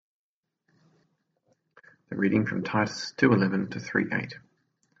The reading from Titus 2:11 to 3:8.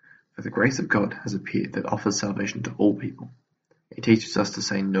 For the grace of God has appeared that offers salvation to all people. It teaches us to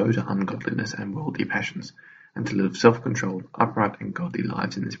say no to ungodliness and worldly passions, and to live self-controlled, upright and godly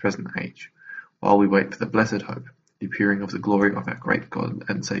lives in this present age, while we wait for the blessed hope, the appearing of the glory of our great God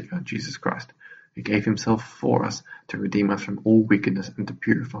and Saviour, Jesus Christ, who gave himself for us to redeem us from all wickedness and to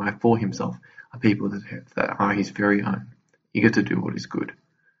purify for himself a people that are his very own, eager to do what is good.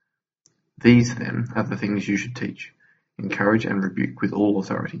 These, then, are the things you should teach. Encourage and rebuke with all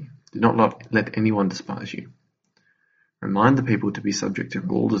authority. Do not let anyone despise you. Remind the people to be subject to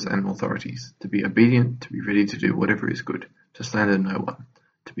rulers and authorities, to be obedient, to be ready to do whatever is good, to slander no one,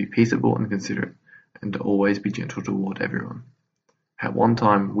 to be peaceable and considerate, and to always be gentle toward everyone. At one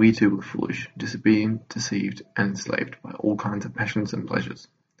time we too were foolish, disobedient, deceived, and enslaved by all kinds of passions and pleasures.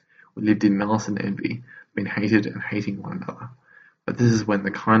 We lived in malice and envy, being hated and hating one another. But this is when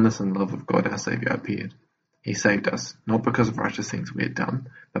the kindness and love of God our Saviour appeared. He saved us, not because of righteous things we had done,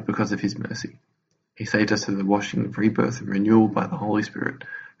 but because of his mercy. He saved us through the washing of rebirth and renewal by the Holy Spirit,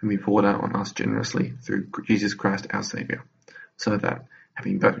 whom he poured out on us generously through Jesus Christ our Saviour, so that,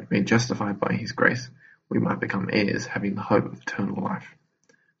 having been justified by his grace, we might become heirs, having the hope of eternal life.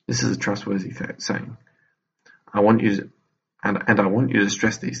 This is a trustworthy saying. I want you to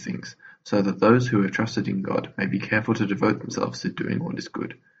stress these things, so that those who have trusted in God may be careful to devote themselves to doing what is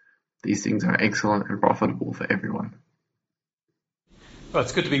good. These things are excellent and profitable for everyone. Well,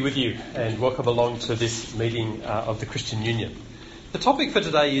 it's good to be with you, and welcome along to this meeting of the Christian Union. The topic for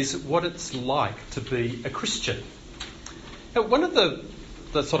today is what it's like to be a Christian. Now, one of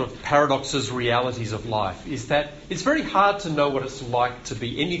the sort of paradoxes, realities of life is that it's very hard to know what it's like to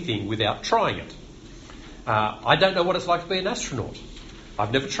be anything without trying it. I don't know what it's like to be an astronaut.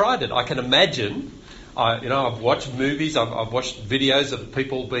 I've never tried it. I can imagine. I've watched movies, I've watched videos of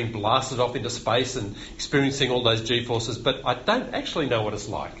people being blasted off into space and experiencing all those G-forces, but I don't actually know what it's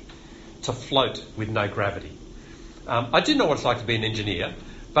like to float with no gravity. I do know what it's like to be an engineer,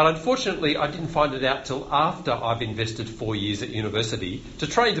 but unfortunately I didn't find it out till after I've invested 4 years at university to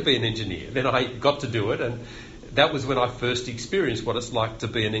train to be an engineer. Then I got to do it, and that was when I first experienced what it's like to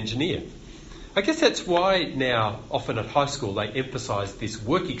be an engineer. I guess that's why now, often at high school, they emphasise this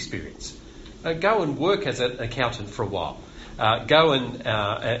work experience. Go and work as an accountant for a while. Go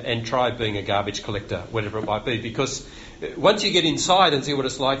and try being a garbage collector, whatever it might be, because once you get inside and see what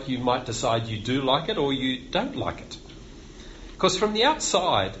it's like, you might decide you do like it or you don't like it. Because from the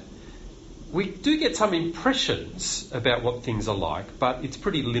outside, we do get some impressions about what things are like, but it's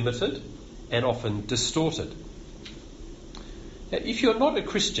pretty limited and often distorted. Now, if you're not a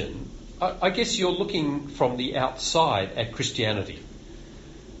Christian, I guess you're looking from the outside at Christianity.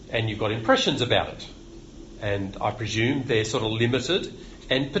 And you've got impressions about it. And I presume they're sort of limited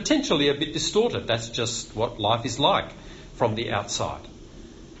and potentially a bit distorted. That's just what life is like from the outside.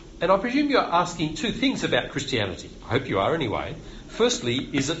 And I presume you're asking two things about Christianity. I hope you are anyway. Firstly,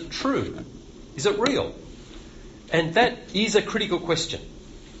 is it true? Is it real? And that is a critical question.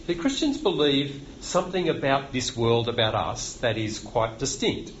 The Christians believe something about this world, about us, that is quite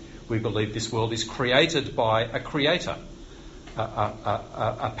distinct. We believe this world is created by a creator.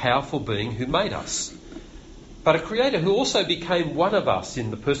 A powerful being who made us. But a creator who also became one of us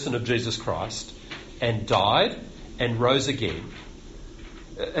in the person of Jesus Christ and died and rose again.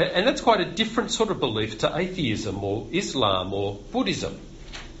 And that's quite a different sort of belief to atheism or Islam or Buddhism.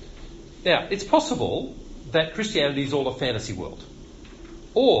 Now, it's possible that Christianity is all a fantasy world.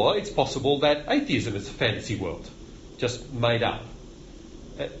 Or it's possible that atheism is a fantasy world, just made up.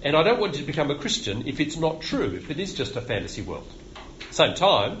 And I don't want you to become a Christian if it's not true, if it is just a fantasy world. At the same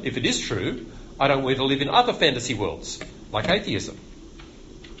time, if it is true, I don't want you to live in other fantasy worlds, like atheism.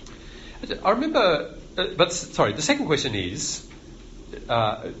 I remember, the second question is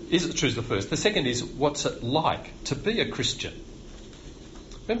it true is the first. The second is, what's it like to be a Christian?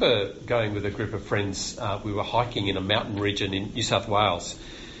 I remember going with a group of friends, we were hiking in a mountain region in New South Wales,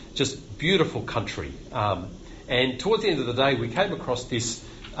 just beautiful country. And towards the end of the day, we came across this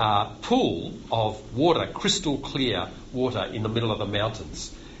pool of water, crystal clear water in the middle of the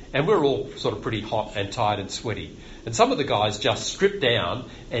mountains. And we were all sort of pretty hot and tired and sweaty. And some of the guys just stripped down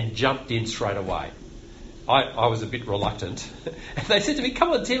and jumped in straight away. I was a bit reluctant. And they said to me,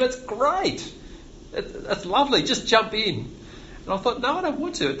 "Come on, Tim, it's great. It's lovely, just jump in." And I thought, no, I don't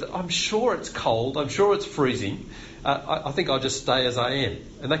want to. I'm sure it's cold. I'm sure it's freezing. I think I'll just stay as I am.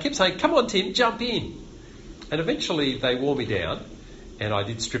 And they kept saying, "Come on, Tim, jump in." And eventually they wore me down, and I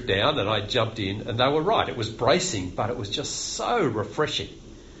did strip down, and I jumped in, and they were right. It was bracing, but it was just so refreshing.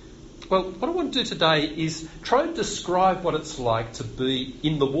 Well, what I want to do today is try and describe what it's like to be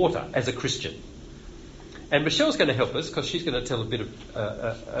in the water as a Christian. And Michelle's going to help us because she's going to tell a bit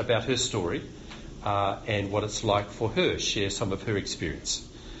about her story and what it's like for her, share some of her experience.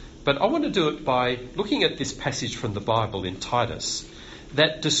 But I want to do it by looking at this passage from the Bible in Titus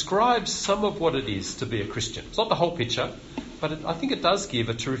that describes some of what it is to be a Christian. It's not the whole picture, but I think it does give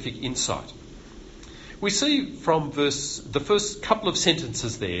a terrific insight. We see from the first couple of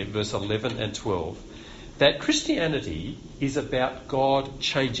sentences there, verse 11 and 12, that Christianity is about God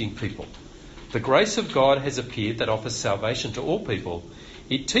changing people. The grace of God has appeared that offers salvation to all people.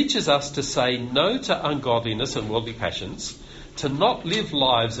 It teaches us to say no to ungodliness and worldly passions, to not live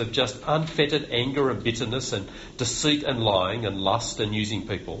lives of just unfettered anger and bitterness and deceit and lying and lust and using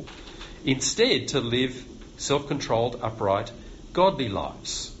people. Instead, to live self-controlled, upright, godly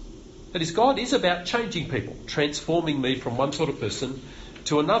lives. That is, God is about changing people, transforming me from one sort of person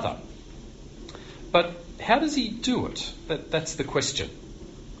to another. But how does he do it? That's the question.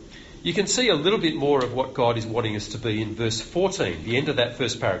 You can see a little bit more of what God is wanting us to be in verse 14, the end of that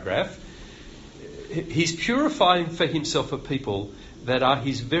first paragraph. He's purifying for himself a people that are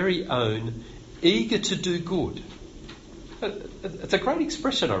his very own, eager to do good. It's a great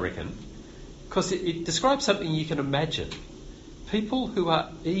expression, I reckon, because it describes something you can imagine. People who are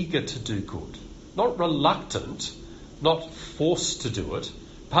eager to do good, not reluctant, not forced to do it,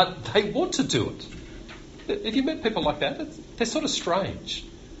 but they want to do it. Have you met people like that? They're sort of strange.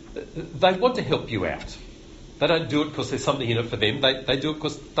 They want to help you out. They don't do it because there's something in it for them. They do it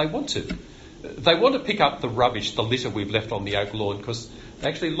because they want to. They want to pick up the rubbish, the litter we've left on the oak lawn, because they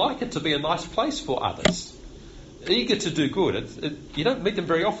actually like it to be a nice place for others. Eager to do good. You don't meet them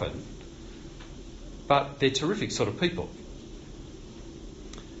very often, but they're terrific sort of people.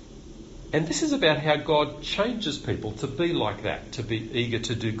 And this is about how God changes people to be like that, to be eager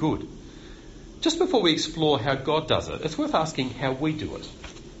to do good. Just before we explore how God does it, it's worth asking how we do it.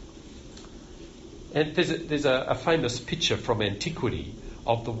 And there's a famous picture from antiquity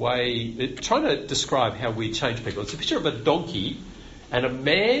of the way, trying to describe how we change people. It's a picture of a donkey and a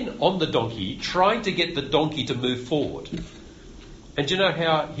man on the donkey trying to get the donkey to move forward. And do you know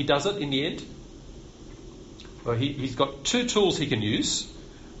how he does it in the end? Well, he's got two tools he can use.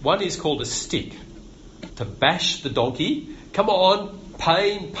 One is called a stick, to bash the donkey. Come on,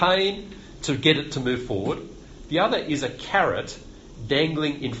 pain, to get it to move forward. The other is a carrot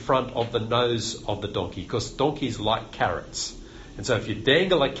dangling in front of the nose of the donkey, because donkeys like carrots. And so if you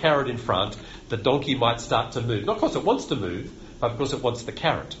dangle a carrot in front, the donkey might start to move. Not because it wants to move, but because it wants the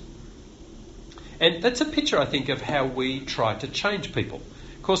carrot. And that's a picture, I think, of how we try to change people.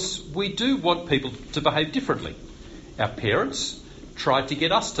 Because we do want people to behave differently. Our parents tried to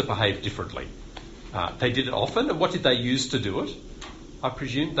get us to behave differently. They did it often, and what did they use to do it? I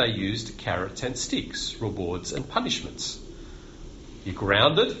presume they used carrots and sticks, rewards and punishments. You're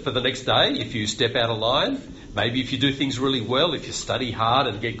grounded for the next day if you step out of line. Maybe if you do things really well, if you study hard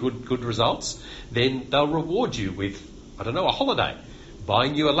and get good results, then they'll reward you with, a holiday,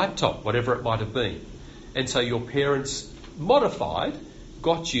 buying you a laptop, whatever it might have been. And so your parents modified,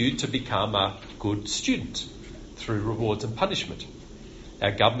 got you to become a good student through rewards and punishment.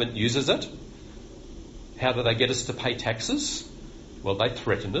 Our government uses it. How do they get us to pay taxes? Well, they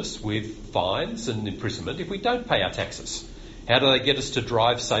threaten us with fines and imprisonment if we don't pay our taxes. How do they get us to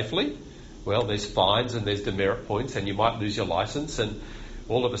drive safely? Well, there's fines and there's demerit points, and you might lose your licence, and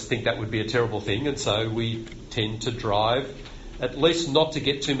all of us think that would be a terrible thing, and so we tend to drive at least not to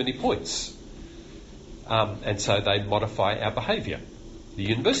get too many points. And so they modify our behaviour. The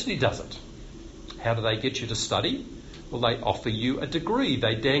university does it. How do they get you to study? Well, they offer you a degree.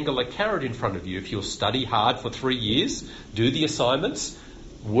 They dangle a carrot in front of you. If you'll study hard for 3 years, do the assignments,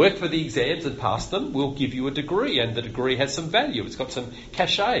 work for the exams and pass them, we'll give you a degree, and the degree has some value. It's got some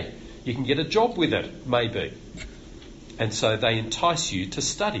cachet. You can get a job with it, maybe. And so they entice you to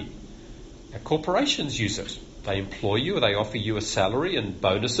study. Now, corporations use it. They employ you, they offer you a salary and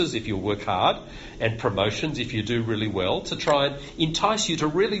bonuses if you work hard, and promotions if you do really well, to try and entice you to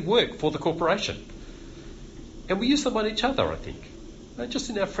really work for the corporation. And we use them on each other, I think. Just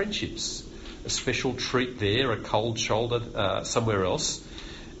in our friendships. A special treat there, a cold shoulder somewhere else.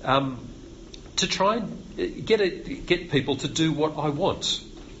 To try and get people to do what I want.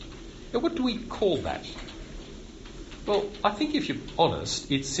 Now, what do we call that? Well, I think if you're honest,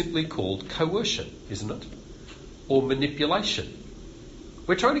 it's simply called coercion, isn't it? Or manipulation.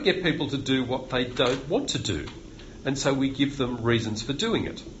 We're trying to get people to do what they don't want to do, and so we give them reasons for doing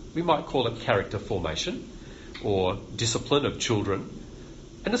it. We might call it character formation or discipline of children,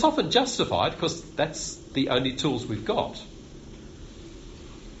 and it's often justified because that's the only tools we've got.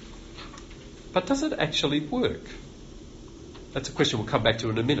 But does it actually work? That's a question we'll come back to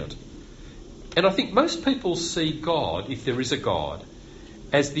in a minute. And I think most people see God, if there is a God,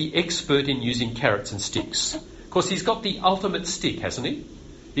 as the expert in using carrots and sticks. Of course, he's got the ultimate stick, hasn't he?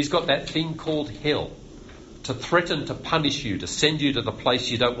 He's got that thing called hell, to threaten to punish you, to send you to the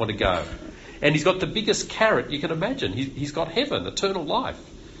place you don't want to go. And he's got the biggest carrot you can imagine. He's got heaven, eternal life.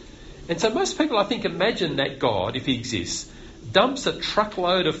 And so most people, I think, imagine that God, if he exists, dumps a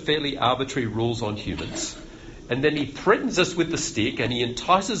truckload of fairly arbitrary rules on humans, and then he threatens us with the stick and he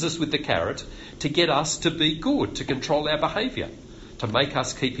entices us with the carrot to get us to be good, to control our behaviour, to make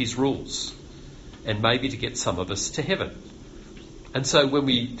us keep his rules, and maybe to get some of us to heaven. And so when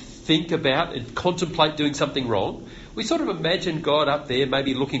we think about and contemplate doing something wrong, we sort of imagine God up there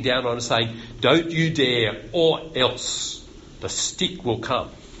maybe looking down on us saying, "Don't you dare, or else the stick will come."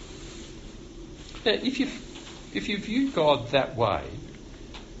 Now, if you view God that way,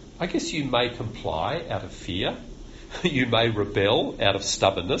 I guess you may comply out of fear, you may rebel out of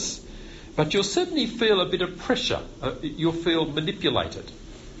stubbornness, but you'll certainly feel a bit of pressure. You'll feel manipulated.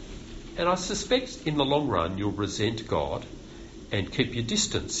 And I suspect in the long run you'll resent God and keep your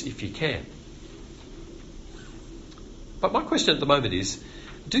distance if you can. But my question at the moment is,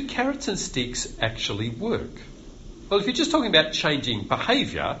 do carrots and sticks actually work? Well, if you're just talking about changing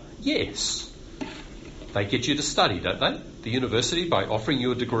behaviour, yes. They get you to study, don't they? The university, by offering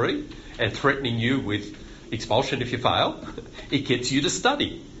you a degree and threatening you with expulsion if you fail, it gets you to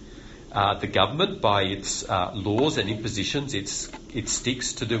study. The government, by its laws and impositions, its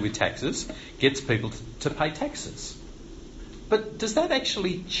sticks to do with taxes, gets people to pay taxes. But does that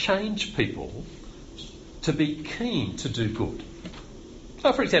actually change people to be keen to do good?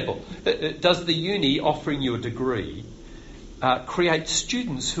 So, for example, does the uni offering you a degree create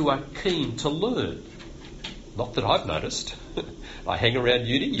students who are keen to learn? Not that I've noticed. I hang around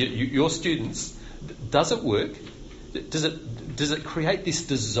uni. Your students, does it work? Does it create this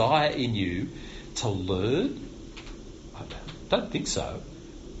desire in you to learn? I don't think so.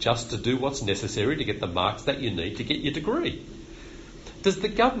 Just to do what's necessary to get the marks that you need to get your degree. Does the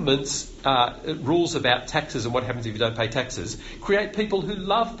government's rules about taxes and what happens if you don't pay taxes create people who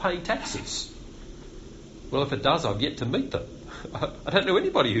love paying taxes? Well, if it does, I've yet to meet them. I don't know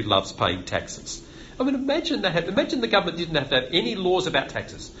anybody who loves paying taxes. I mean, imagine the government didn't have to have any laws about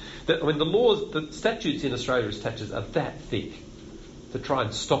taxes. The statutes in Australia's taxes are that thick to try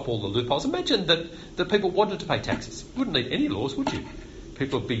and stop all the loopholes. Imagine that people wanted to pay taxes. You wouldn't need any laws, would you?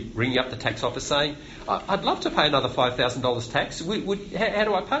 People would be ringing up the tax office saying, "I'd love to pay another $5,000 tax. How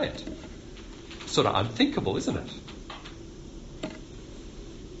do I pay it?" Sort of unthinkable, isn't it?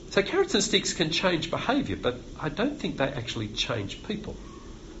 So carrots and sticks can change behaviour, but I don't think they actually change people.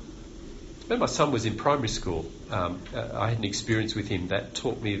 When my son was in primary school, I had an experience with him that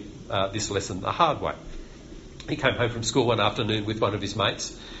taught me this lesson the hard way. He came home from school one afternoon with one of his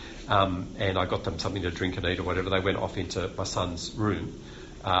mates, and I got them something to drink and eat or whatever. They went off into my son's room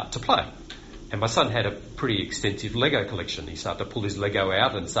to play. And my son had a pretty extensive Lego collection. He started to pull his Lego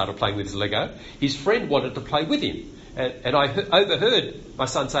out and started playing with his Lego. His friend wanted to play with him. And I overheard my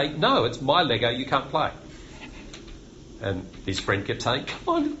son say, "No, it's my Lego, you can't play." And his friend kept saying, "Come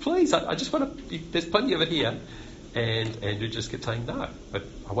on, please, I just want to, there's plenty of it here." And Andrew just kept saying, "No, but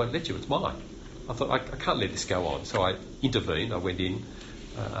I won't let you, it's mine." I thought, I can't let this go on. So I intervened, I went in.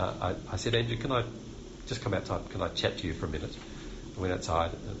 I said, "Andrew, can I just come outside? Can I chat to you for a minute?" I went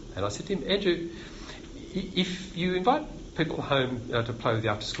outside and I said to him, "Andrew, if you invite people home to play with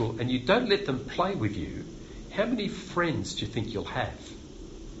you after school and you don't let them play with you, how many friends do you think you'll have?"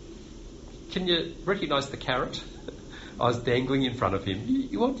 Can you recognise the carrot I was dangling in front of him?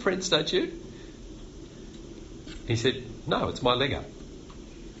 You want friends, don't you? He said, "No, it's my Lego."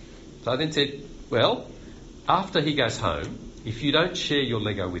 So I then said, "Well, after he goes home, if you don't share your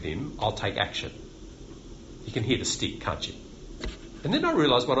Lego with him, I'll take action." You can hear the stick, can't you? And then I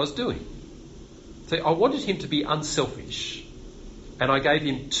realised what I was doing. So I wanted him to be unselfish, and I gave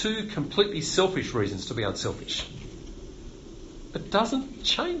him two completely selfish reasons to be unselfish. It doesn't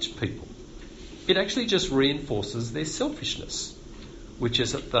change people. It actually just reinforces their selfishness, which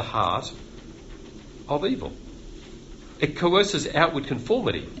is at the heart of evil. It coerces outward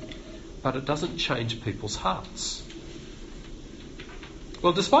conformity, but it doesn't change people's hearts.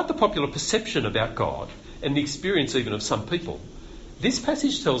 Well, despite the popular perception about God and the experience even of some people, this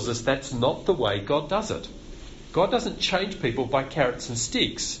passage tells us that's not the way God does it. God doesn't change people by carrots and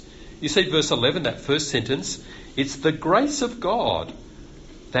sticks. You see verse 11, that first sentence, it's the grace of God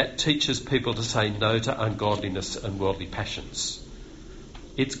that teaches people to say no to ungodliness and worldly passions.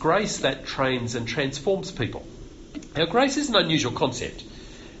 It's grace that trains and transforms people. Now, grace is an unusual concept.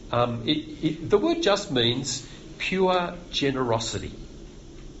 The word just means pure generosity.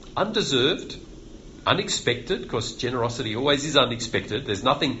 undeserved, unexpected, because generosity always is unexpected. There's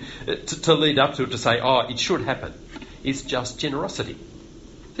nothing to lead up to it to say, oh, it should happen. It's just generosity.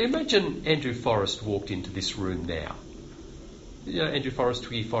 So imagine Andrew Forrest walked into this room now. You know, Andrew Forrest,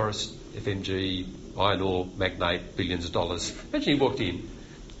 Twiggy Forrest, FMG, iron ore magnate, billions of dollars. Imagine he walked in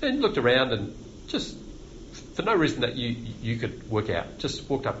and looked around and just, for no reason that you could work out, just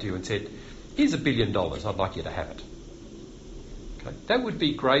walked up to you and said, here's $1 billion, I'd like you to have it. Okay. That would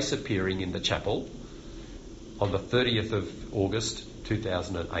be Grace appearing in the chapel on the 30th of August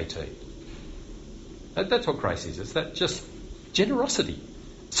 2018. That's what grace is. It's that just generosity,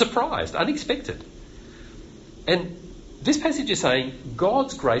 surprised, unexpected. And this passage is saying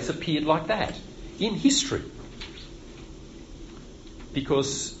God's grace appeared like that in history.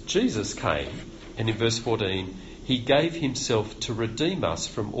 Because Jesus came, and in verse 14, he gave himself to redeem us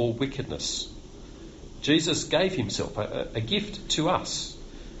from all wickedness. Jesus gave himself, a gift to us,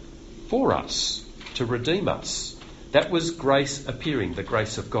 for us, to redeem us. That was grace appearing, the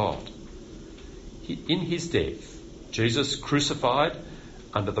grace of God. In his death, Jesus crucified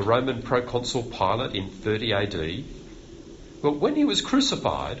under the Roman proconsul Pilate in 30 AD. Well, when he was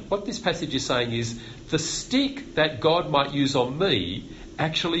crucified, what this passage is saying is the stick that God might use on me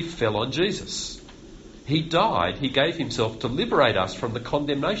actually fell on Jesus. He died, he gave himself to liberate us from the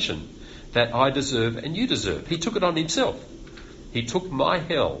condemnation that I deserve and you deserve. He took it on himself. He took my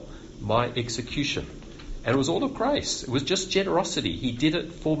hell, my execution. And it was all of grace. It was just generosity. He did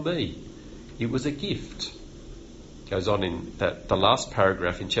it for me. It was a gift. Goes on in the last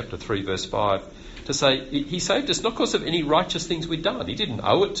paragraph in chapter 3, verse 5, to say he saved us not because of any righteous things we'd done. He didn't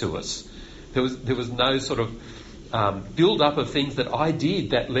owe it to us. There was no sort of build-up of things that I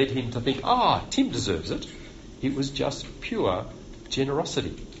did that led him to think, Tim deserves it. It was just pure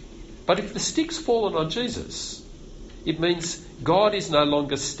generosity. But if the stick's fallen on Jesus, it means God is no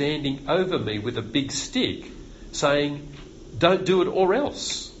longer standing over me with a big stick saying, don't do it or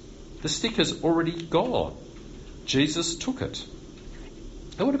else. The stick has already gone. Jesus took it.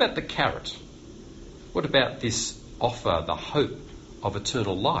 And what about the carrot? What about this offer, the hope of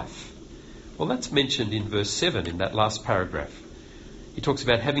eternal life? Well, that's mentioned in verse 7 in that last paragraph. He talks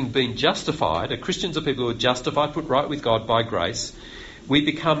about having been justified. Christians are people who are justified, put right with God by grace. We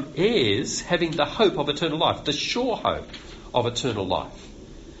become heirs having the hope of eternal life, the sure hope of eternal life.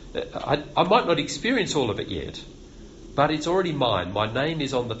 I might not experience all of it yet, but it's already mine. My name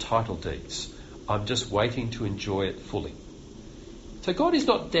is on the title deeds. I'm just waiting to enjoy it fully. So God is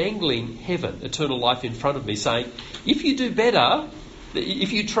not dangling heaven, eternal life in front of me saying, if you do better,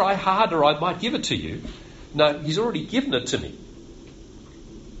 if you try harder, I might give it to you. No, he's already given it to me.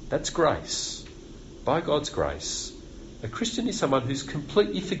 That's grace. By God's grace, a Christian is someone who's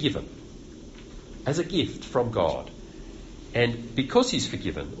completely forgiven as a gift from God. And because he's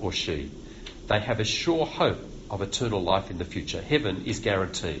forgiven, or she, they have a sure hope of eternal life in the future. Heaven is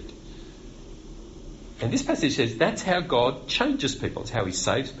guaranteed. And this passage says that's how God changes people. It's how he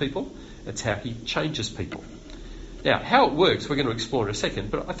saves people. It's how he changes people. Now, how it works, we're going to explore in a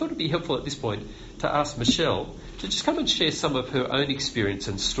second, but I thought it'd be helpful at this point to ask Michelle to just come and share some of her own experience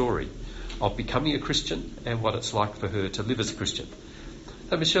and story of becoming a Christian and what it's like for her to live as a Christian.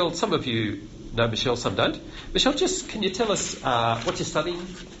 So, Michelle, some of you know Michelle, some don't. Michelle, just can you tell us what you're studying?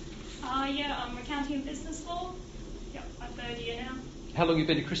 I'm accounting and business law. Yep, my third year now. How long have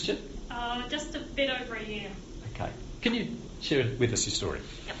you been a Christian? Just a bit over a year. Okay. Can you share with us your story?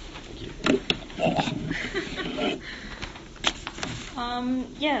 Yep. Thank you.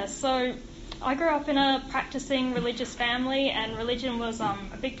 So I grew up in a practicing religious family, and religion was a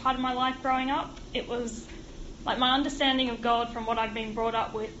big part of my life growing up. It was like my understanding of God from what I'd been brought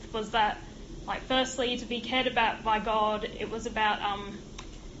up with was that, like, firstly, to be cared about by God, it was about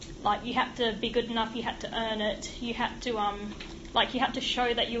you had to be good enough, you had to earn it, you had to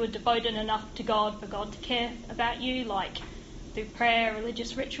show that you were devoted enough to God for God to care about you, like through prayer,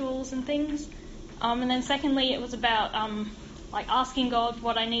 religious rituals and things. And then secondly, it was about asking God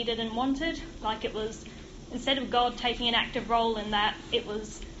what I needed and wanted. Like, it was, instead of God taking an active role in that, it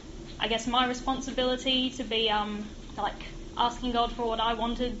was, I guess, my responsibility to be asking God for what I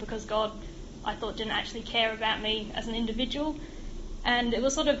wanted, because God, I thought, didn't actually care about me as an individual. And it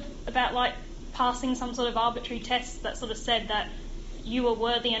was sort of about passing some sort of arbitrary test that sort of said that you were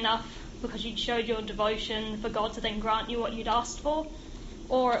worthy enough because you'd showed your devotion for God to then grant you what you'd asked for,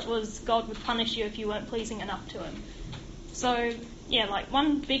 or it was God would punish you if you weren't pleasing enough to him. So,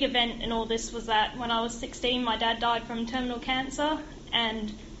 one big event in all this was that when I was 16, my dad died from terminal cancer,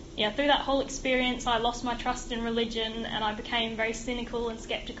 and through that whole experience, I lost my trust in religion, and I became very cynical and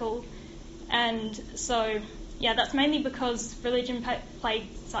sceptical. And so, yeah, that's mainly because religion played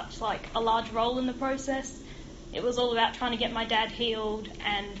such like a large role in the process. It was all about trying to get my dad healed,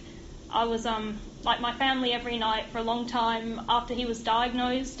 and I was like my family every night for a long time after he was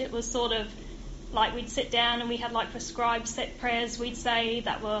diagnosed. It was sort of like we'd sit down and we had like prescribed set prayers we'd say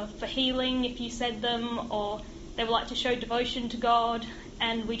that were for healing if you said them, or they were like to show devotion to God,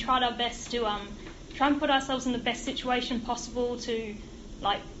 and we tried our best to try and put ourselves in the best situation possible to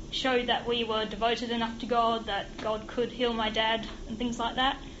like show that we were devoted enough to God, that God could heal my dad and things like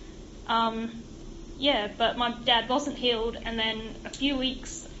that. But my dad wasn't healed, and then a few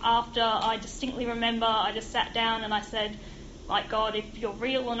weeks after, I distinctly remember I just sat down and I said, like, God, if you're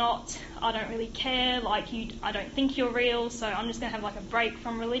real or not, I don't really care, like, I don't think you're real, so I'm just going to have like a break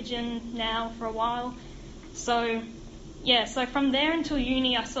from religion now for a while. So from there until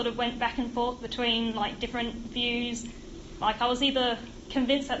uni, I sort of went back and forth between like different views. Like, I was either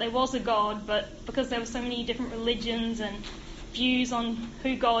convinced that there was a God, but because there were so many different religions and views on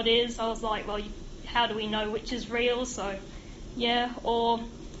who God is, I was like, well, how do we know which is real? So, yeah, or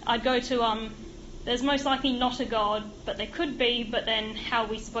I'd go to, there's most likely not a God, but there could be, but then how are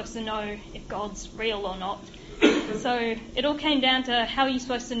we supposed to know if God's real or not? So it all came down to how are you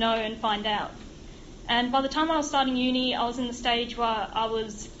supposed to know and find out. And by the time I was starting uni, I was in the stage where I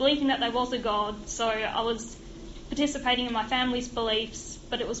was believing that there was a God, so I was participating in my family's beliefs,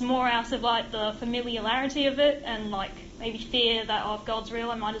 but it was more out of like the familiarity of it and like maybe fear that, oh, if God's real,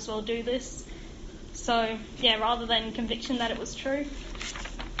 I might as well do this. So, yeah, rather than conviction that it was true.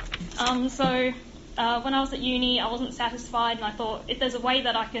 When I was at uni, I wasn't satisfied, and I thought, if there's a way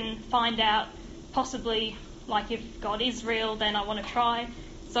that I can find out, possibly, like, if God is real, then I want to try.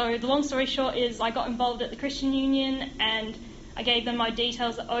 So the long story short is I got involved at the Christian Union, and I gave them my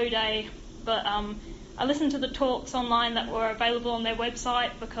details at O-Day, but I listened to the talks online that were available on their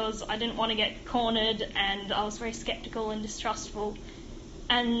website because I didn't want to get cornered, and I was very sceptical and distrustful.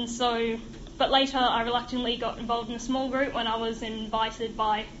 And so, but later I reluctantly got involved in a small group when I was invited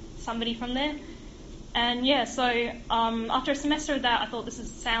by somebody from there. And after a semester of that, I thought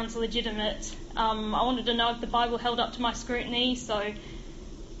sounds legitimate. I wanted to know if the Bible held up to my scrutiny, so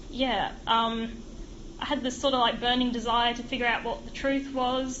I had this sort of like burning desire to figure out what the truth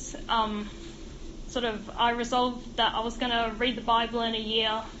was. I resolved that I was going to read the Bible in a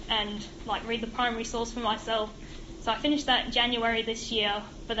year and like read the primary source for myself. So I finished that in January this year,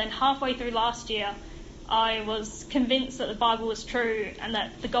 but then halfway through last year, I was convinced that the Bible was true and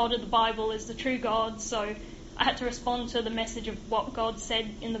that the God of the Bible is the true God, so I had to respond to the message of what God said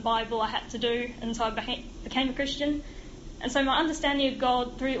in the Bible I had to do, and so I became a Christian. And so my understanding of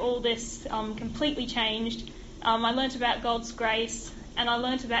God through all this completely changed. I learnt about God's grace, and I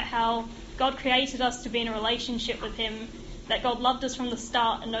learnt about how God created us to be in a relationship with Him, that God loved us from the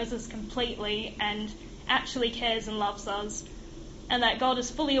start and knows us completely and actually cares and loves us, and that God is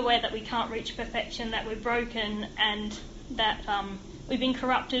fully aware that we can't reach perfection, that we're broken, and that we've been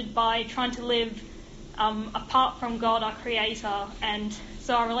corrupted by trying to live apart from God, our Creator, and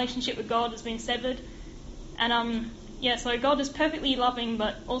so our relationship with God has been severed. And so God is perfectly loving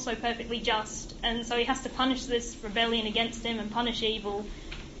but also perfectly just, and so He has to punish this rebellion against Him and punish evil,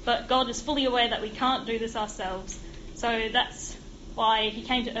 but God is fully aware that we can't do this ourselves. So that's why He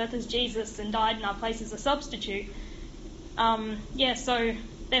came to earth as Jesus and died in our place as a substitute. So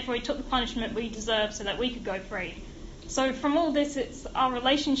therefore He took the punishment we deserve so that we could go free. So from all this, it's our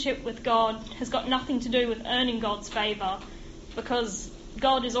relationship with God has got nothing to do with earning God's favour, because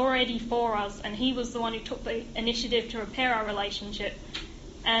God is already for us and He was the one who took the initiative to repair our relationship.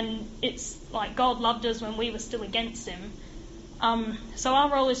 And it's like God loved us when we were still against Him. So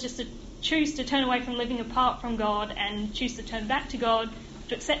our role is just to choose to turn away from living apart from God and choose to turn back to God,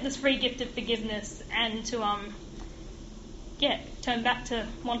 to accept this free gift of forgiveness, and to turn back to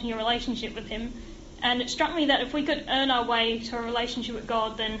wanting a relationship with Him. And it struck me that if we could earn our way to a relationship with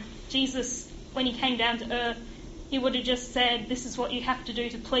God, then Jesus, when He came down to earth, He would have just said, this is what you have to do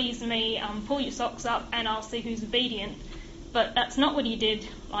to please me, pull your socks up and I'll see who's obedient. But that's not what He did.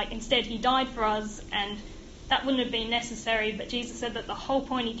 Instead He died for us, and that wouldn't have been necessary, but Jesus said that the whole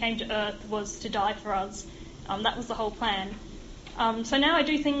point He came to earth was to die for us. That was the whole plan. So now I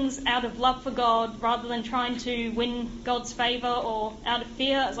do things out of love for God rather than trying to win God's favour, or out of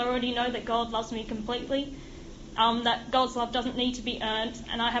fear, as I already know that God loves me completely, that God's love doesn't need to be earned,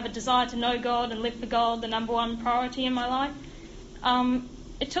 and I have a desire to know God and live for God, the number one priority in my life.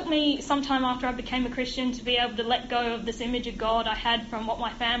 It took me some time after I became a Christian to be able to let go of this image of God I had from what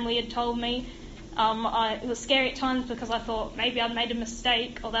my family had told me. It was scary at times because I thought maybe I'd made a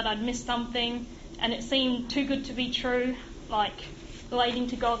mistake or that I'd missed something, and it seemed too good to be true. relating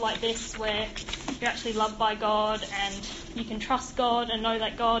to God like this, where you're actually loved by God and you can trust God and know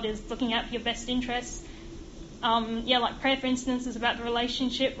that God is looking out for your best interests. Like prayer, for instance, is about the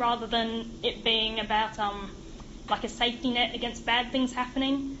relationship rather than it being about like a safety net against bad things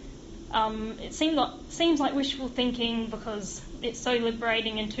happening. It seems like wishful thinking because it's so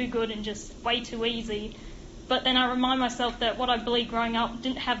liberating and too good and just way too easy. But then I remind myself that what I believed growing up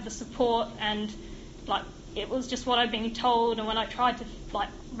didn't have the support, and like it was just what I'd been told. And when I tried to like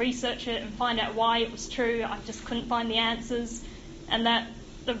research it and find out why it was true, I just couldn't find the answers. And that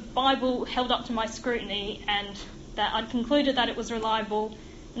the Bible held up to my scrutiny, and that I'd concluded that it was reliable,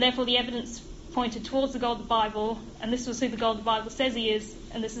 and therefore the evidence pointed towards the God of the Bible, and this was who the God of the Bible says he is,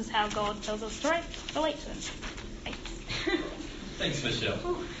 and this is how God tells us to relate to him. Thanks. Thanks, Michelle.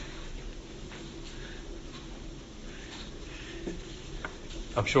 Ooh.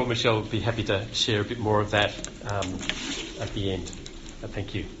 I'm sure Michelle would be happy to share a bit more of that at the end.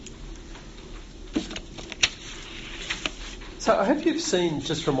 Thank you. So I hope you've seen,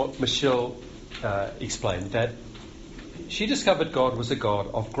 just from what Michelle explained, that she discovered God was a God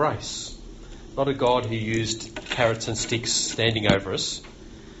of grace, not a God who used carrots and sticks standing over us.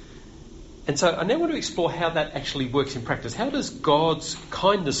 And so I now want to explore how that actually works in practice. How does God's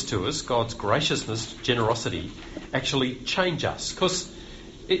kindness to us, God's graciousness, generosity, actually change us? Because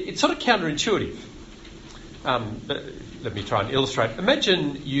it's sort of counterintuitive. Let me try and illustrate.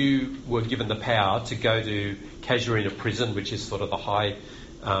 Imagine you were given the power to go to Casuarina prison, which is sort of the high,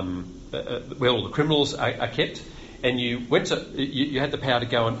 where all the criminals are kept, and you had the power to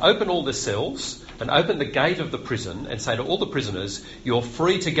go and open all the cells and open the gate of the prison and say to all the prisoners, you're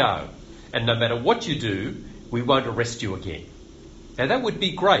free to go, and no matter what you do, we won't arrest you again. Now that would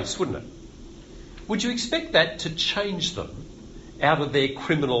be grace, wouldn't it? Would you expect that to change them out of their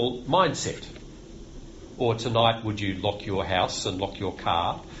criminal mindset? Or tonight, would you lock your house and lock your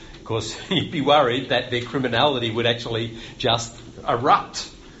car? Because you'd be worried that their criminality would actually just erupt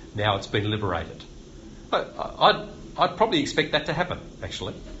now it's been liberated. I'd probably expect that to happen,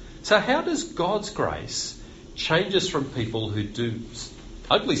 actually. So how does God's grace change us from people who do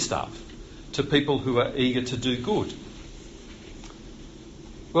ugly stuff to people who are eager to do good?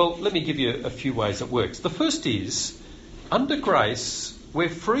 Well, let me give you a few ways it works. The first is, under grace, we're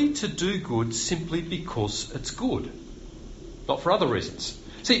free to do good simply because it's good, not for other reasons.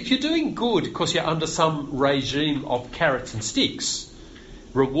 See, if you're doing good because you're under some regime of carrots and sticks,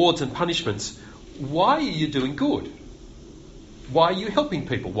 rewards and punishments, why are you doing good? Why are you helping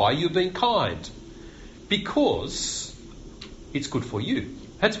people? Why are you being kind? Because it's good for you.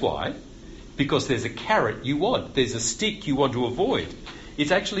 That's why. Because there's a carrot you want. There's a stick you want to avoid.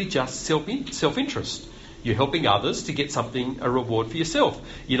 It's actually just self-interest. You're helping others to get a reward for yourself.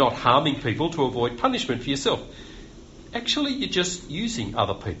 You're not harming people to avoid punishment for yourself. Actually, you're just using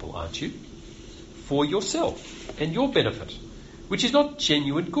other people, aren't you? For yourself and your benefit, which is not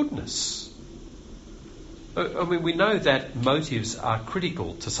genuine goodness. I mean, we know that motives are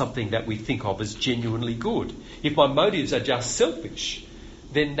critical to something that we think of as genuinely good. If my motives are just selfish,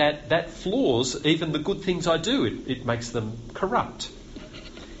 then that floors even the good things I do. It makes them corrupt.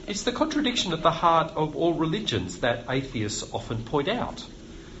 It's the contradiction at the heart of all religions that atheists often point out.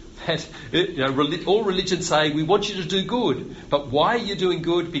 That all religions say, we want you to do good, but why are you doing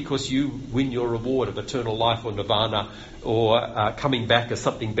good? Because you win your reward of eternal life or nirvana, or coming back as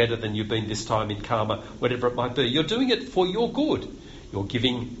something better than you've been this time in karma, whatever it might be. You're doing it for your good. You're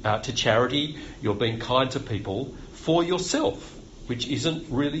giving to charity, you're being kind to people for yourself, which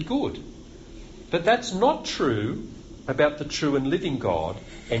isn't really good. But that's not true about the true and living God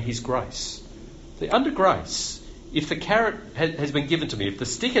and his grace. Under grace, if the carrot has been given to me, if the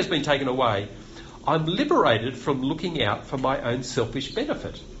stick has been taken away, I'm liberated from looking out for my own selfish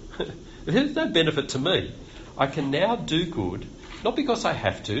benefit. There's no benefit to me. I can now do good, not because I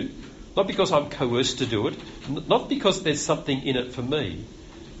have to, not because I'm coerced to do it, not because there's something in it for me,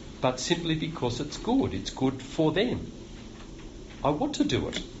 but simply because it's good. It's good for them. I want to do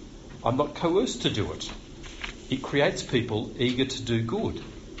it. I'm not coerced to do it. It creates people eager to do good.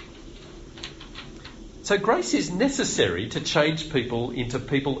 So grace is necessary to change people into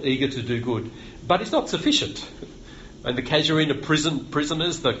people eager to do good, but it's not sufficient. And the Casuarina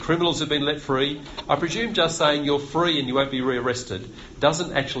prisoners, the criminals have been let free. I presume just saying you're free and you won't be rearrested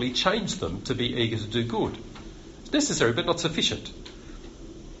doesn't actually change them to be eager to do good. It's necessary, but not sufficient.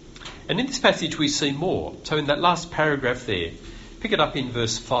 And in this passage we see more. So in that last paragraph there, pick it up in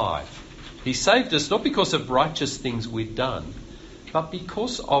verse 5. He saved us not because of righteous things we'd done, but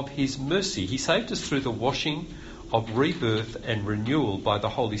because of his mercy. He saved us through the washing of rebirth and renewal by the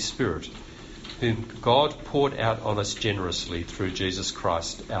Holy Spirit, whom God poured out on us generously through Jesus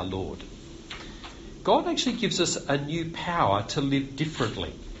Christ our Lord. God actually gives us a new power to live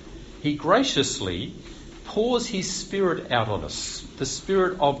differently. He graciously pours his Spirit out on us, the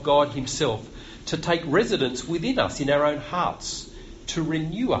Spirit of God himself, to take residence within us in our own hearts, to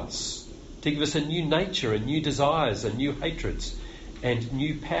renew us, to give us a new nature and new desires and new hatreds and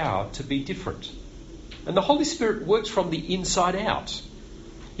new power to be different. And the Holy Spirit works from the inside out.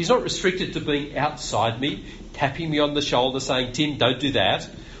 He's not restricted to being outside me, tapping me on the shoulder saying, Tim, don't do that,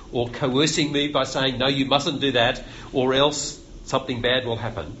 or coercing me by saying, no, you mustn't do that, or else something bad will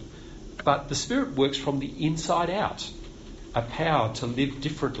happen. But the Spirit works from the inside out, a power to live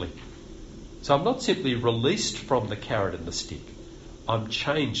differently. So I'm not simply released from the carrot and the stick. I'm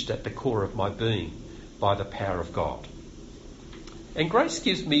changed at the core of my being by the power of God. And grace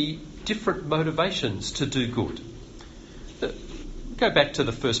gives me different motivations to do good. Go back to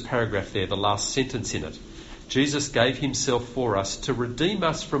the first paragraph there, the last sentence in it. Jesus gave himself for us to redeem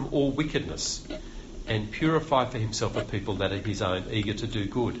us from all wickedness and purify for himself a people that are his own, eager to do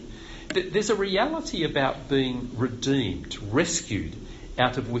good. There's a reality about being redeemed, rescued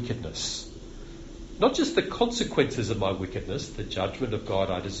out of wickedness. Not just the consequences of my wickedness, the judgment of God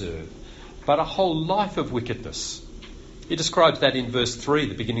I deserve, but a whole life of wickedness. He describes that in verse 3,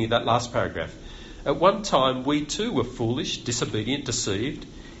 the beginning of that last paragraph. At one time we too were foolish, disobedient, deceived,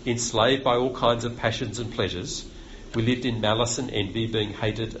 enslaved by all kinds of passions and pleasures. We lived in malice and envy, being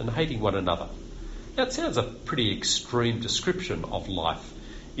hated and hating one another. Now it sounds a pretty extreme description of life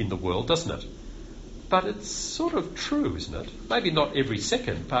in the world, doesn't it? But it's sort of true, isn't it? Maybe not every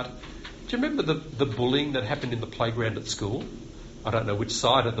second, but do you remember the bullying that happened in the playground at school? I don't know which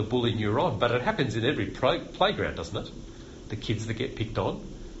side of the bullying you're on, but it happens in every playground, doesn't it? The kids that get picked on,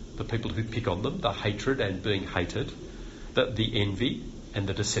 the people who pick on them, the hatred and being hated, the envy and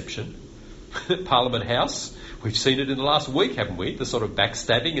the deception. Parliament House, we've seen it in the last week, haven't we? The sort of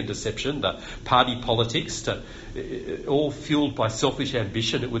backstabbing and deception, the party politics, all fueled by selfish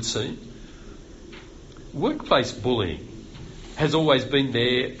ambition, it would seem. Workplace bullying has always been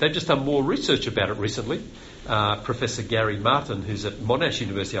there. They've just done more research about it recently. Professor Gary Martin, who's at Monash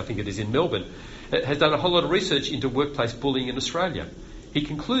University, I think it is in Melbourne, has done a whole lot of research into workplace bullying in Australia. He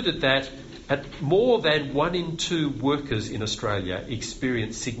concluded that more than 1 in 2 workers in Australia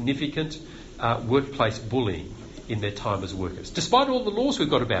experience significant workplace bullying in their time as workers. Despite all the laws we've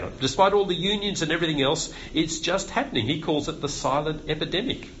got about it, despite all the unions and everything else, it's just happening. He calls it the silent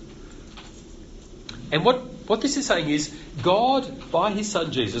epidemic. And what this is saying is God, by his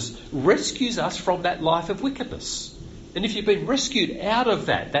Son Jesus, rescues us from that life of wickedness. And if you've been rescued out of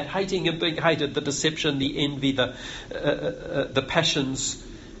that hating and being hated, the deception, the envy, the passions,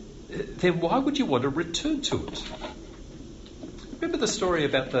 then why would you want to return to it? Remember the story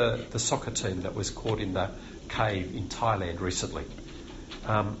about the soccer team that was caught in the cave in Thailand recently?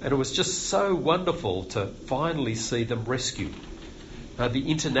 And it was just so wonderful to finally see them rescued.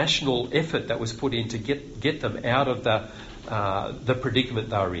 The international effort that was put in to get them out of the predicament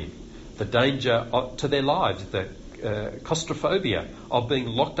they were in, the danger to their lives, the claustrophobia of being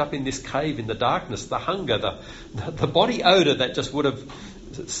locked up in this cave in the darkness, the hunger, the body odour that just would have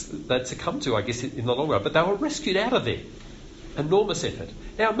they'd succumbed to, I guess, in the long run. But they were rescued out of there. Enormous effort.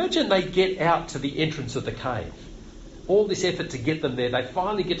 Now imagine they get out to the entrance of the cave. All this effort to get them there, they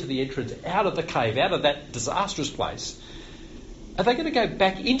finally get to the entrance, out of the cave, out of that disastrous place. Are they going to go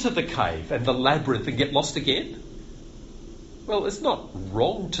back into the cave and the labyrinth and get lost again? Well, it's not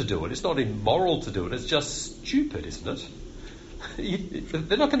wrong to do it. It's not immoral to do it. It's just stupid, isn't it?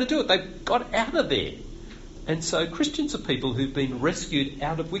 They're not going to do it. They've got out of there. And so Christians are people who've been rescued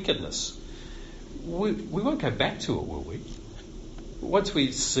out of wickedness. We won't go back to it, will we? Once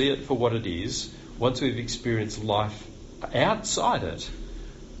we see it for what it is, once we've experienced life outside it,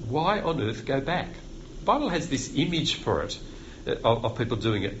 why on earth go back? The Bible has this image for it, of people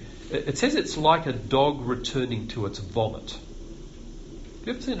doing it. It says it's like a dog returning to its vomit. Have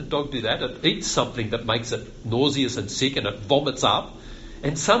you ever seen a dog do that? It eats something that makes it nauseous and sick and it vomits up.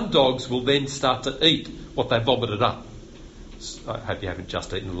 And some dogs will then start to eat what they vomited up. I hope you haven't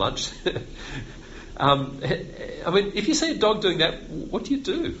just eaten lunch. I mean, if you see a dog doing that, what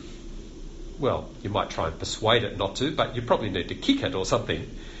do? Well, you might try and persuade it not to, but you probably need to kick it or something.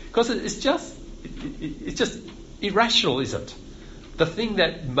 Because it's just irrational, isn't it? The thing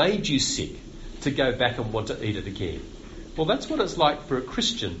that made you sick to go back and want to eat it again. Well, that's what it's like for a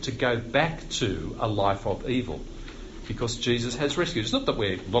Christian to go back to a life of evil, because Jesus has rescued. It's not that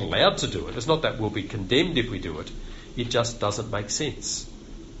we're not allowed to do it. It's not that we'll be condemned if we do it. It just doesn't make sense.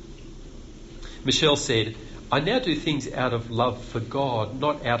 Michelle said, I now do things out of love for God,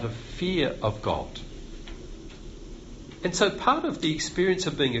 not out of fear of God. And so part of the experience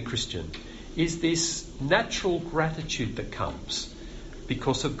of being a Christian is this natural gratitude that comes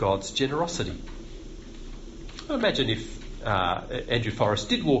because of God's generosity. Imagine if Andrew Forrest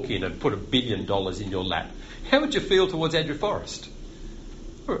did walk in and put $1 billion in your lap. How would you feel towards Andrew Forrest?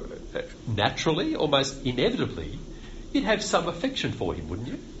 Naturally, almost inevitably, you'd have some affection for him, wouldn't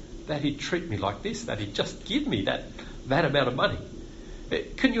you? That he'd treat me like this, that he'd just give me that amount of money.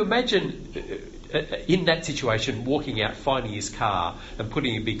 Can you imagine in that situation walking out, finding his car and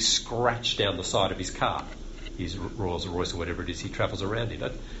putting a big scratch down the side of his car, his Rolls Royce or whatever it is he travels around in?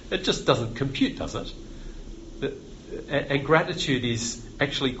 It just doesn't compute, does it? And gratitude is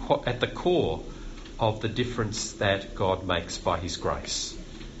actually at the core of the difference that God makes by his grace,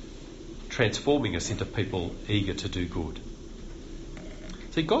 transforming us into people eager to do good.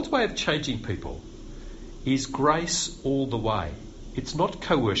 See, God's way of changing people is grace all the way. It's not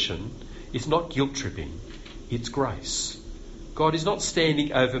coercion, it's not guilt-tripping, it's grace. God is not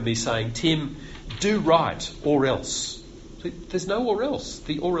standing over me saying, Tim, do right or else. See, there's no or else.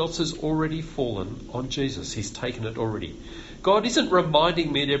 The or else has already fallen on Jesus. He's taken it already. God isn't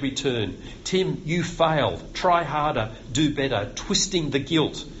reminding me at every turn, Tim, you failed, try harder, do better, twisting the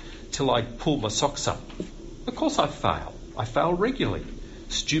guilt till I pull my socks up. Of course I fail. I fail regularly.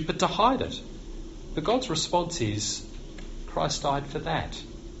 Stupid to hide it. But God's response is, Christ died for that,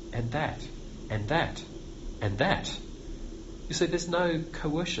 and that, and that, and that. You see, there's no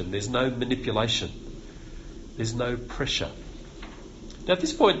coercion, there's no manipulation, there's no pressure. Now at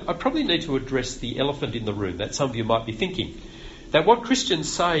this point, I probably need to address the elephant in the room that some of you might be thinking. That what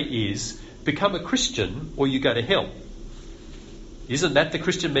Christians say is, become a Christian or you go to hell. Isn't that the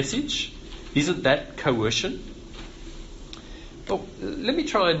Christian message? Isn't that coercion? Well, let me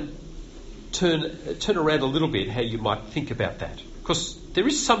try and turn around a little bit how you might think about that. Because there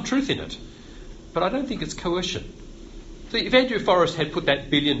is some truth in it, but I don't think it's coercion. So if Andrew Forrest had put that $1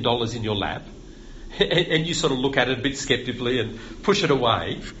 billion in your lap, and you sort of look at it a bit sceptically and push it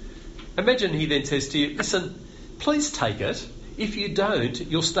away, imagine he then says to you, listen, please take it. If you don't,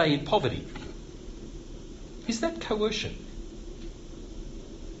 you'll stay in poverty. Is that coercion?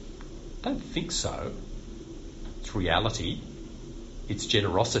 I don't think so. It's reality. It's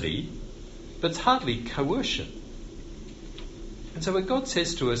generosity. But it's hardly coercion. And so when God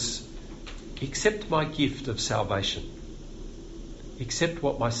says to us, accept my gift of salvation, accept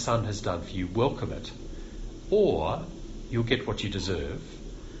what my Son has done for you, welcome it, or you'll get what you deserve,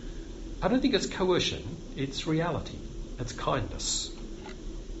 I don't think it's coercion, it's reality, it's kindness.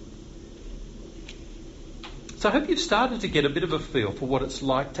 So I hope you've started to get a bit of a feel for what it's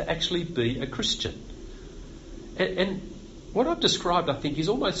like to actually be a Christian. And what I've described, I think, is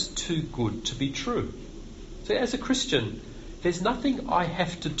almost too good to be true. So as a Christian, there's nothing I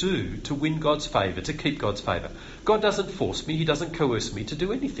have to do to win God's favour, to keep God's favour. God doesn't force me, he doesn't coerce me to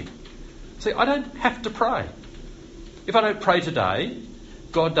do anything. See, I don't have to pray. If I don't pray today,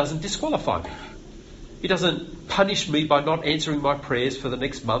 God doesn't disqualify me. He doesn't punish me by not answering my prayers for the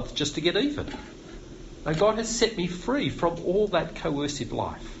next month just to get even. And God has set me free from all that coercive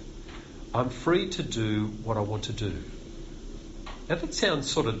life. I'm free to do what I want to do. Now that sounds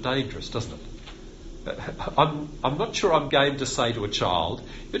sort of dangerous, doesn't it? I'm not sure I'm game to say to a child,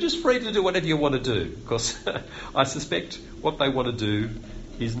 you're just free to do whatever you want to do, because I suspect what they want to do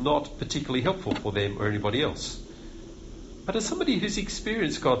is not particularly helpful for them or anybody else. But as somebody who's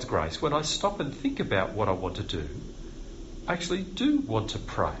experienced God's grace, when I stop and think about what I want to do, I actually do want to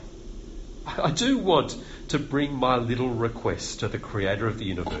pray. I do want to bring my little request to the Creator of the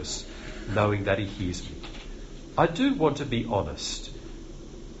universe, knowing that he hears me. I do want to be honest.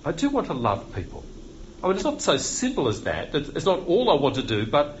 I do want to love people. I mean, it's not so simple as that. It's not all I want to do,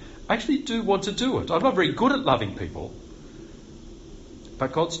 but I actually do want to do it. I'm not very good at loving people.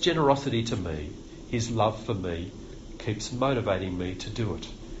 But God's generosity to me, his love for me, keeps motivating me to do it.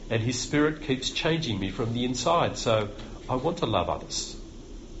 And his Spirit keeps changing me from the inside. So I want to love others.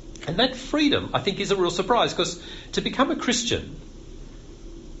 And that freedom, I think, is a real surprise, because to become a Christian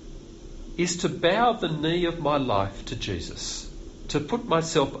is to bow the knee of my life to Jesus, to put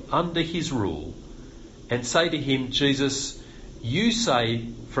myself under his rule and say to him, Jesus, you say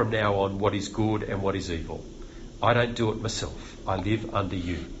from now on what is good and what is evil. I don't do it myself. I live under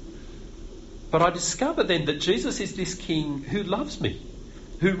you. But I discover then that Jesus is this king who loves me,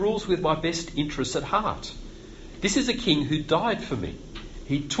 who rules with my best interests at heart. This is a king who died for me.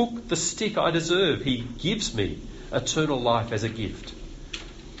 He took the stick I deserve. He gives me eternal life as a gift.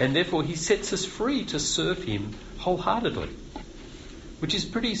 And therefore he sets us free to serve him wholeheartedly. which is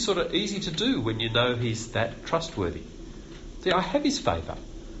pretty sort of easy to do when you know he's that trustworthy. See, I have his favour.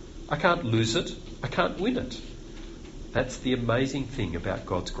 I can't lose it. I can't win it. That's the amazing thing about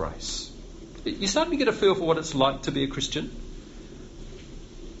God's grace. You're starting to get a feel for what it's like to be a Christian.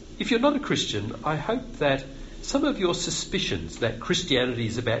 If you're not a Christian, I hope that some of your suspicions that Christianity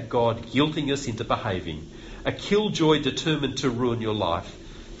is about God guilting us into behaving, a killjoy determined to ruin your life,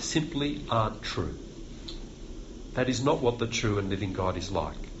 simply aren't true. That is not what the true and living God is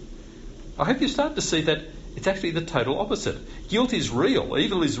like. I hope you start to see that it's actually the total opposite. Guilt is real,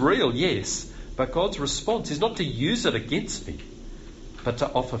 evil is real, yes, but God's response is not to use it against me, but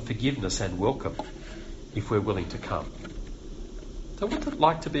to offer forgiveness and welcome if we're willing to come. So what's it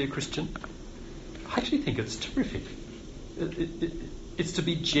like to be a Christian? I actually think it's terrific. It's to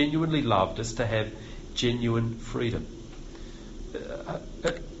be genuinely loved, it's to have genuine freedom.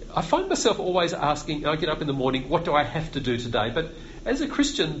 I find myself always asking, I get up in the morning, what do I have to do today? But as a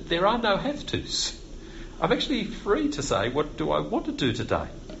Christian, there are no have-tos. I'm actually free to say, what do I want to do today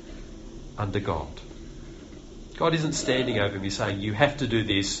under God? God isn't standing over me saying, you have to do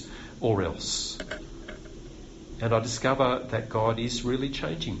this or else. And I discover that God is really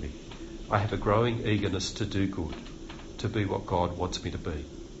changing me. I have a growing eagerness to do good, to be what God wants me to be.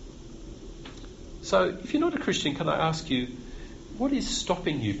 So, if you're not a Christian, can I ask you, what is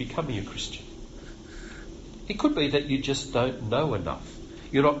stopping you becoming a Christian? It could be that you just don't know enough.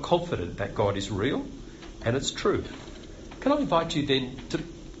 You're not confident that God is real and it's true. Can I invite you then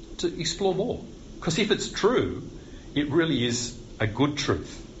to explore more? Because if it's true, it really is a good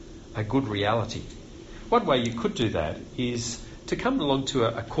truth, a good reality. One way you could do that is to come along to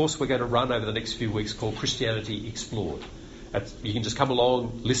a course we're going to run over the next few weeks called Christianity Explored. You can just come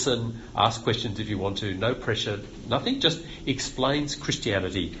along, listen, ask questions if you want to, no pressure, nothing, just explains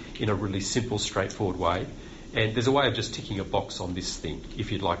Christianity in a really simple, straightforward way. And there's a way of just ticking a box on this thing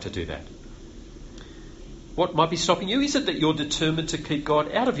if you'd like to do that. What might be stopping you? Is it that you're determined to keep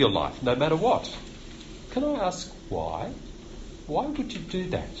God out of your life, no matter what? Can I ask why? Why would you do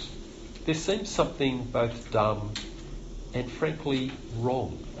that? There seems something both dumb and frankly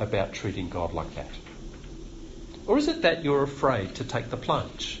wrong about treating God like that. Or is it that you're afraid to take the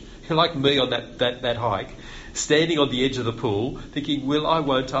plunge? You're like me on that hike, standing on the edge of the pool, thinking, will I,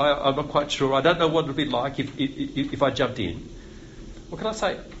 won't I? I'm not quite sure. I don't know what it would be like if I jumped in. Well, can I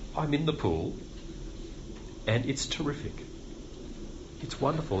say, I'm in the pool, and it's terrific. It's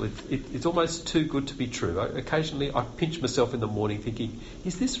wonderful. It's almost too good to be true. Occasionally I pinch myself in the morning thinking,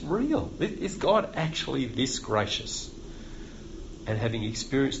 is this real? Is God actually this gracious? And having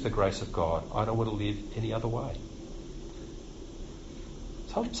experienced the grace of God, I don't want to live any other way.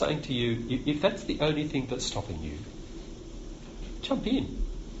 So I'm saying to you, if that's the only thing that's stopping you, jump in.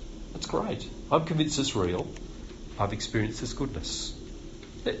 That's great. I'm convinced it's real. I've experienced this goodness.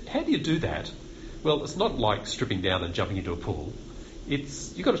 How do you do that? Well, it's not like stripping down and jumping into a pool.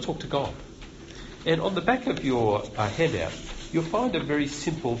 You've got to talk to God. And on the back of your handout, you'll find a very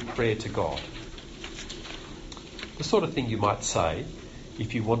simple prayer to God. The sort of thing you might say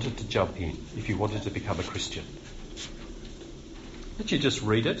if you wanted to jump in, if you wanted to become a Christian. Let you just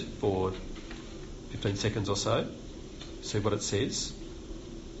read it for 15 seconds or so, see what it says.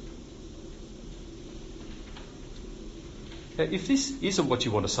 Now, if this isn't what you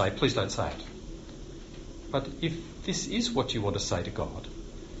want to say, please don't say it. But if this is what you want to say to God,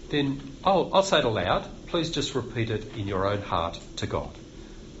 then I'll say it aloud. Please just repeat it in your own heart to God.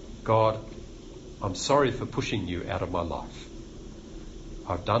 God, I'm sorry for pushing you out of my life.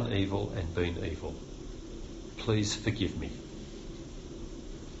 I've done evil and been evil. Please forgive me.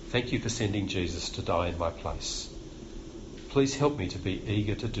 Thank you for sending Jesus to die in my place. Please help me to be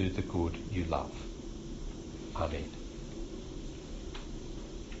eager to do the good you love. Amen.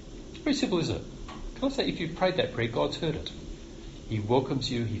 It's very simple, isn't it? Can I say, if you've prayed that prayer, God's heard it. He welcomes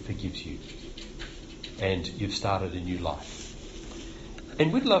you, he forgives you. And you've started a new life.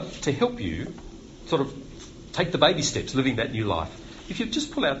 And we'd love to help you sort of take the baby steps living that new life. If you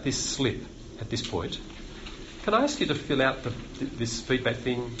just pull out this slip at this point, can I ask you to fill out this feedback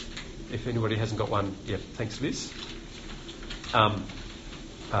thing? If anybody hasn't got one, yeah, thanks Liz.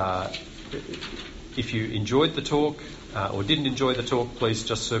 If you enjoyed the talk or didn't enjoy the talk, please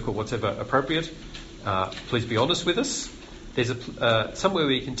just circle whatever appropriate. Please be honest with us. There's somewhere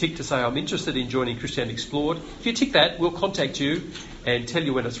where you can tick to say, I'm interested in joining Christianity Explored. If you tick that, we'll contact you and tell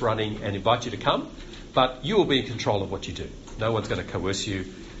you when it's running and invite you to come. But you will be in control of what you do. No one's going to coerce you,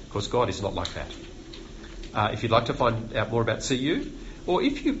 because God is not like that. If you'd like to find out more about CU, or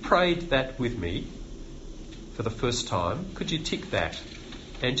if you prayed that with me for the first time, could you tick that?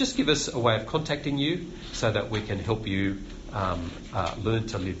 And just give us a way of contacting you so that we can help you learn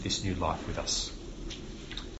to live this new life with us.